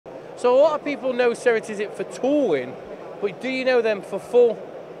So a lot of people know Ceratizit for tooling, but do you know them for full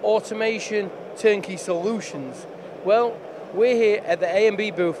automation turnkey solutions? Well, we're here at the A&B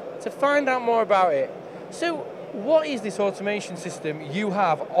booth to find out more about it. So what is this automation system you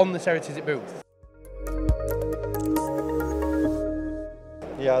have on the Ceratizit booth?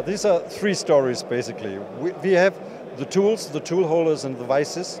 Yeah, these are three stories basically. We have the tools, the tool holders and the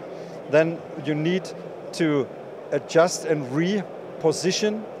vices. Then you need to adjust and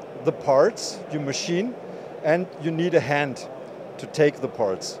reposition the parts you machine, and you need a hand to take the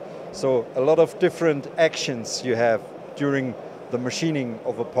parts. So a lot of different actions you have during the machining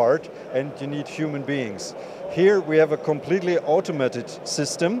of a part, and you need human beings. Here we have a completely automated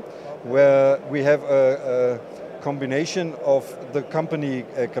system where we have a combination of the company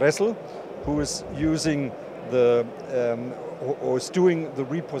Gressel, who is using or is doing the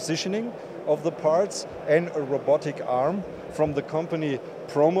repositioning of the parts, and a robotic arm from the company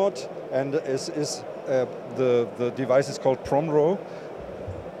Promot, and the device is called PROMRO,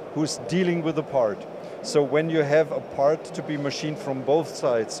 who's dealing with the part. So when you have a part to be machined from both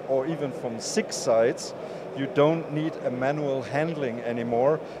sides, or even from 6 sides, you don't need a manual handling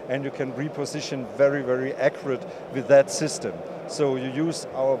anymore, and you can reposition very, very accurate with that system. So you use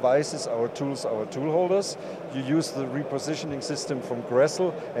our vices, our tools, our tool holders, you use the repositioning system from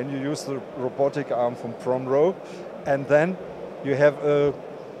Gressel, and you use the robotic arm from PROMRO, and then you have a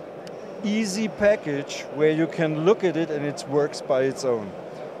easy package where you can look at it and it works by its own.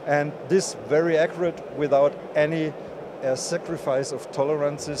 And this very accurate without any sacrifice of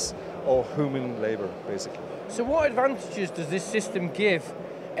tolerances or human labor, basically. So what advantages does this system give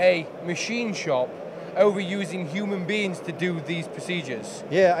a machine shop over using human beings to do these procedures?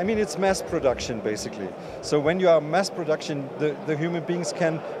 Yeah, I mean, it's mass production, basically. So when you are mass production, the human beings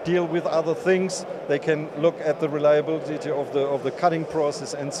can deal with other things. They can look at the reliability of the cutting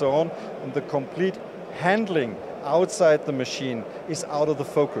process and so on. And the complete handling outside the machine is out of the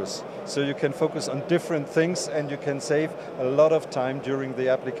focus. So you can focus on different things, and you can save a lot of time during the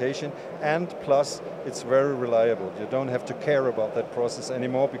application, and plus it's very reliable. You don't have to care about that process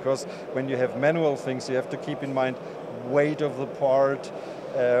anymore, because when you have manual things, you have to keep in mind weight of the part,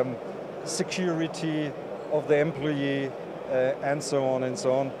 security of the employee, and so on and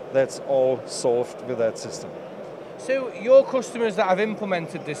so on. That's all solved with that system. So your customers that have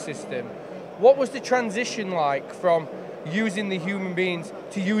implemented this system, what was the transition like from using the human beings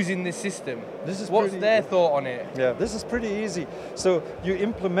to using this system? What's their thought on it? Yeah, this is pretty easy. So you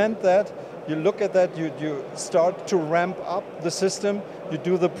implement that, you look at that, you start to ramp up the system, you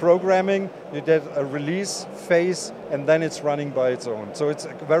do the programming, you get a release phase, and then it's running by its own. So it's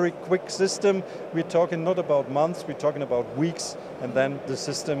a very quick system. We're talking not about months, we're talking about weeks, and then the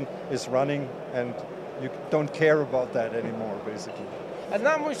system is running, and you don't care about that anymore, basically. And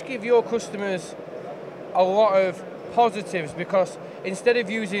that must give your customers a lot of positives, because instead of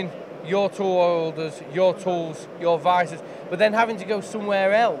using your tool holders, your tools, your vices, but then having to go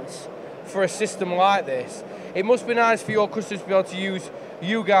somewhere else for a system like this, it must be nice for your customers to be able to use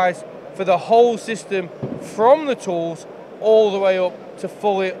you guys for the whole system, from the tools all the way up to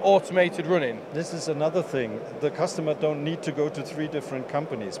fully automated running. This is another thing. The customer don't need to go to 3 different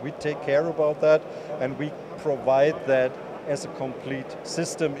companies. We take care about that, and we provide that as a complete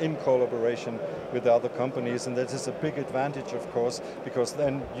system in collaboration with the other companies, and that is a big advantage, of course, because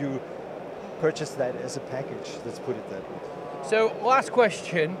then you purchase that as a package. Let's put it that way. So, last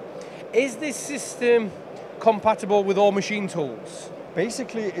question, is this system compatible with all machine tools?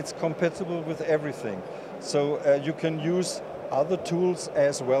 Basically, it's compatible with everything. So you can use other tools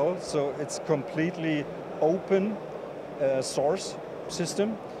as well, so it's completely open source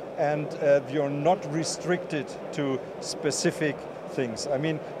system, and you're not restricted to specific things. I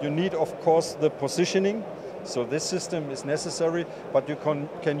mean, you need, of course, the positioning, so this system is necessary, but you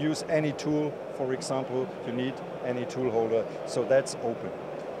can use any tool. For example, you need any tool holder, so that's open.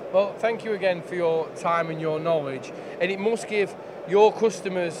 Well, thank you again for your time and your knowledge, and it must give your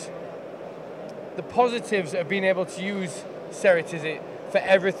customers the positives of being able to use Ceratizit for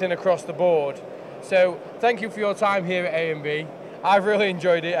everything across the board. So thank you for your time here at A&B. I've really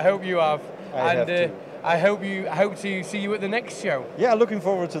enjoyed it. I hope you have. I hope to see you at the next show. Yeah, looking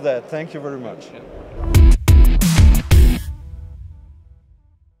forward to that. Thank you very much.